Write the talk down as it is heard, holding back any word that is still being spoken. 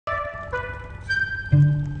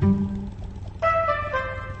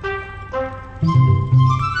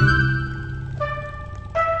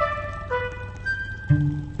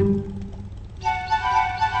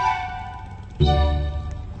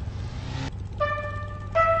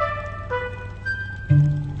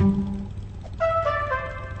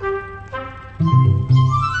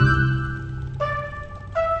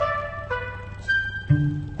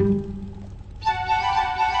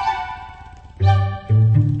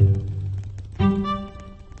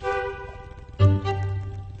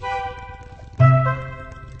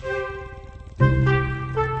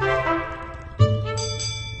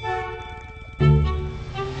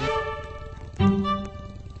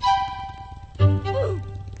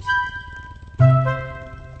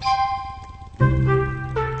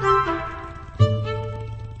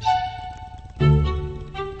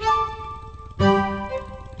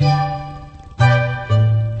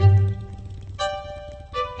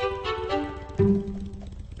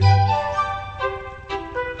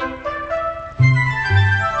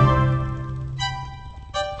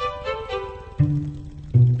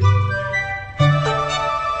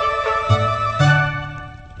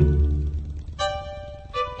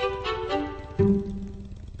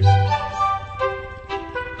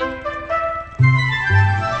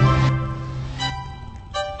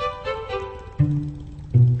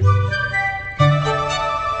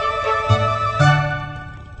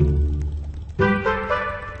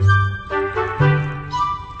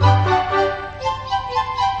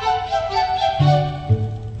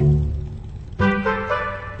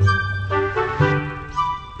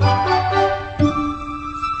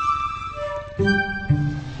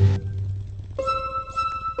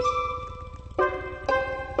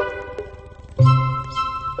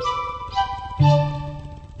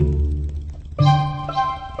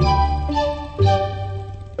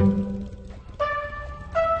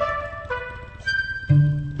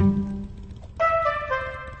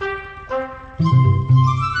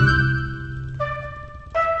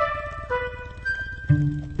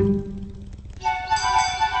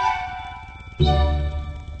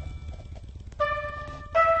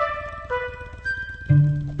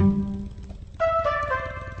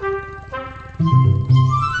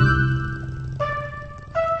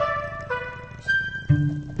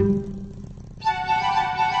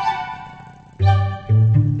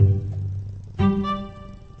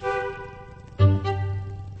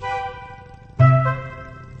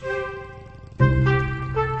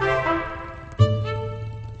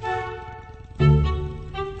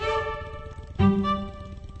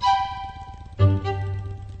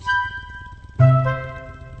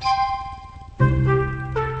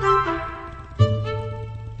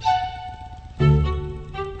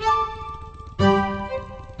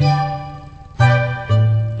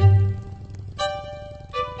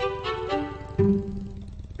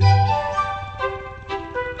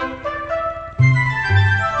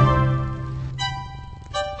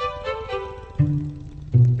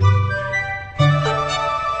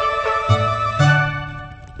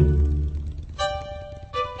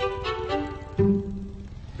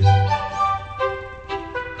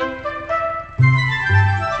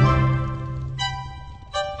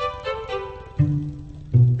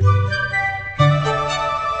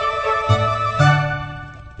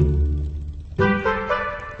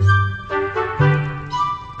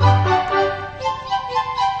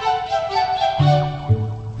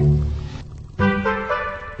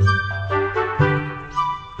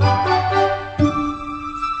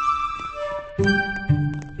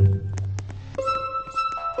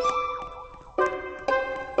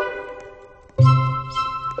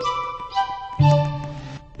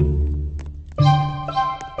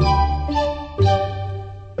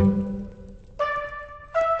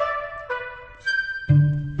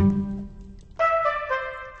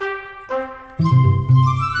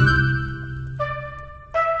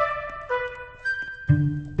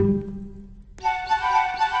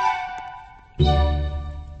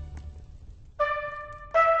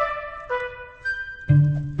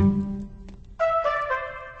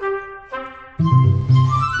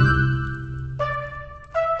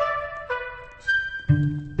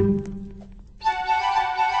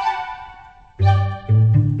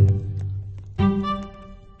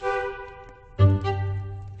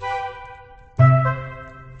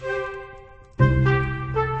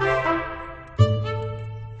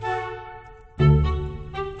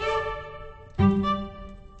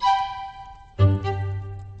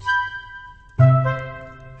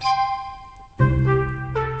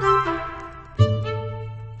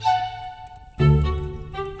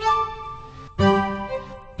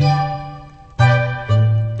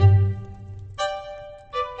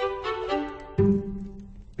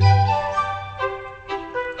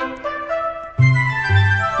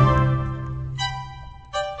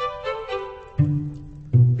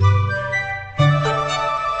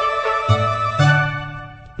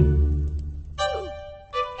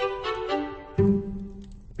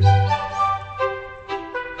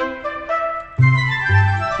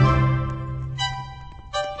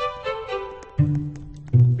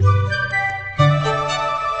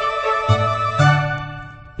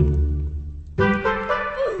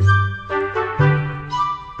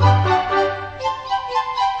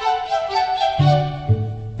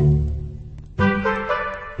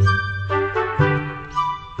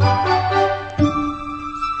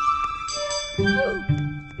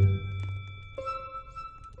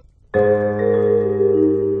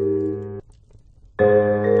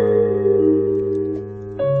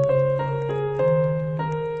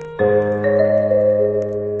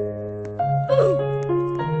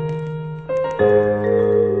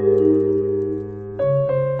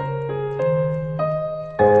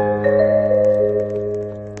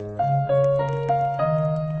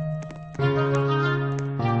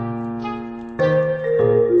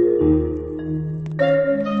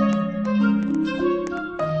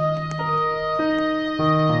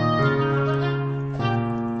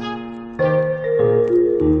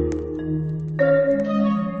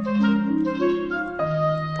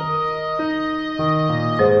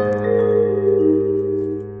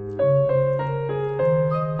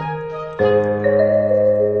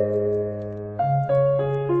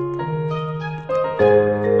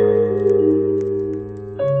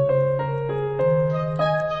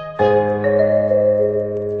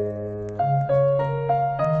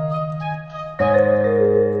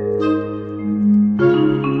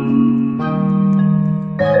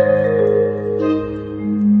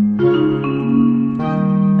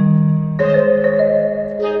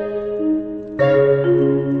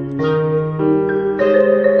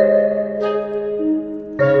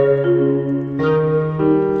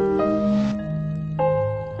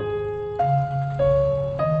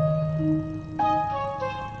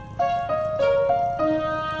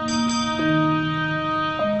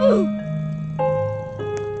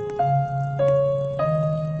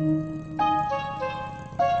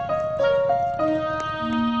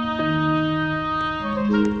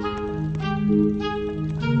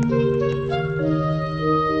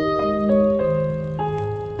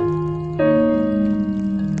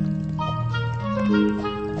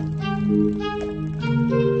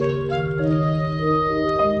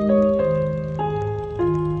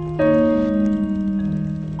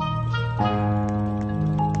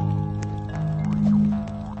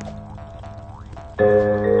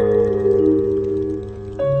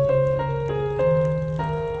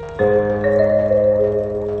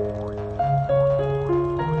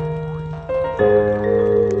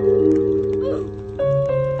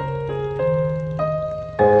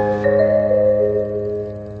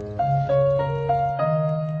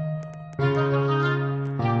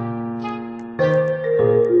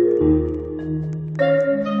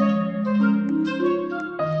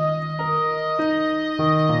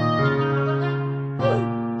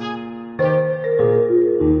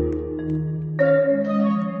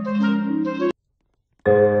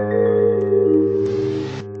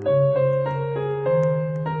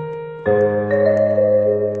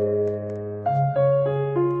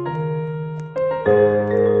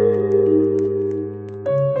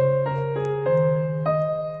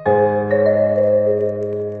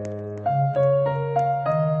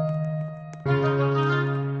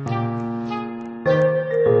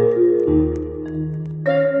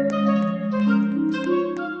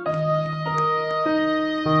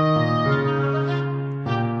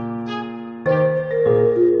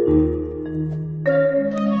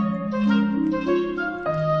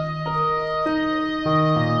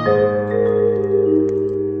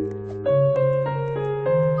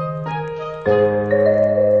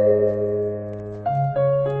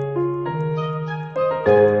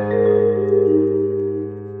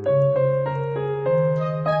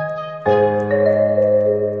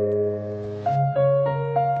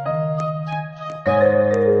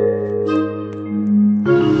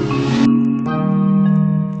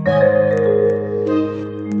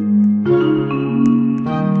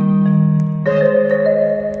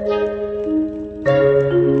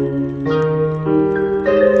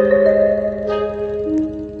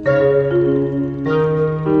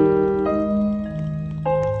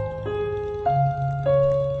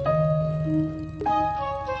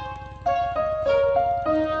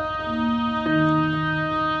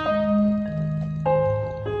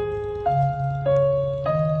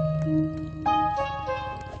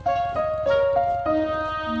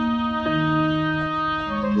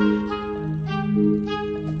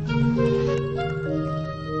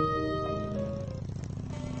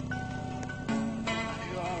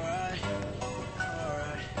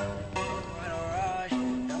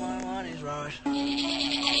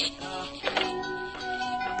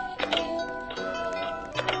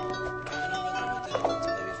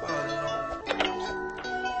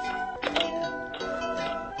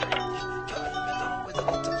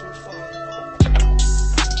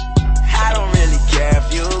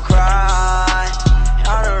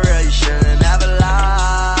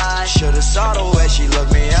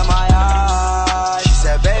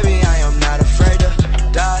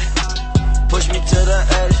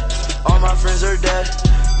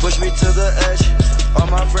Push me to the edge, all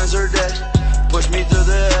my friends are dead. Push me to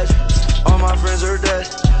the edge, all my friends are dead.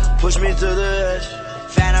 Push me to the edge.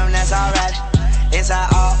 Phantom, that's alright. Inside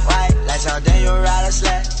all white, like something you ride a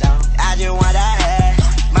sled down. I just want that head.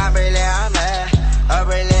 My bracelet, I'm mad. Her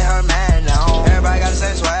bracelet, her man, no. Everybody got the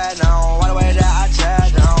same swag, no. All the way that I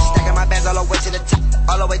chat, no. Stacking my bands all the way to the top,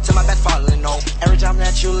 all the way to my bed falling, no. Every time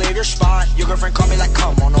that you leave your spot, your girlfriend call me like,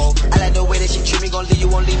 come on, no. I like the way that she treat me, gon' leave you,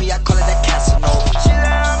 won't leave me, I call it that cancer, no. She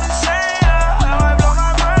let me say, how I blow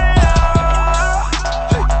my brain out.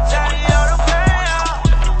 Johnny, all the pain out.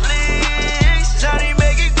 Please, Johnny,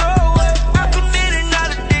 make it go away. I commit it, not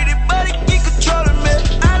addicted, but it keep controlling me.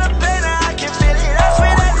 I done pain, I can feel it, I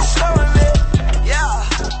swear that it's slowing me. Yeah,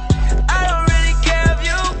 I don't really care if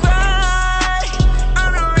you cry.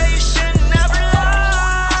 I'm the way you should never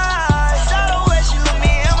lie. Saw the way she looked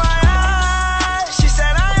me in my eyes. She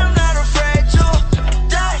said I am not afraid to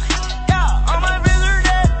die. Yeah, all my friends are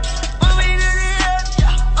dead. Put me to the edge.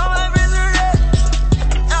 Yeah, all my friends are dead.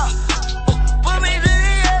 Yeah, put me to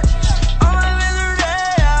the edge. All my friends are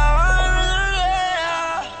dead. Yeah, all my friends are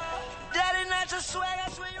dead. Daddy, not your swag, I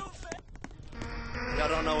swear you fake. Y'all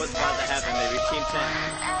don't know what's about to happen, baby. Team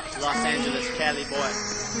 10, Los Angeles, Cali boy.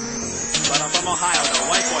 But I'm from Ohio, though,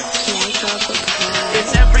 white boy.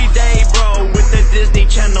 It's every day, bro, with the Disney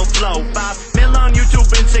Channel flow. 5 mil on YouTube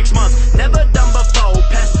in 6 months.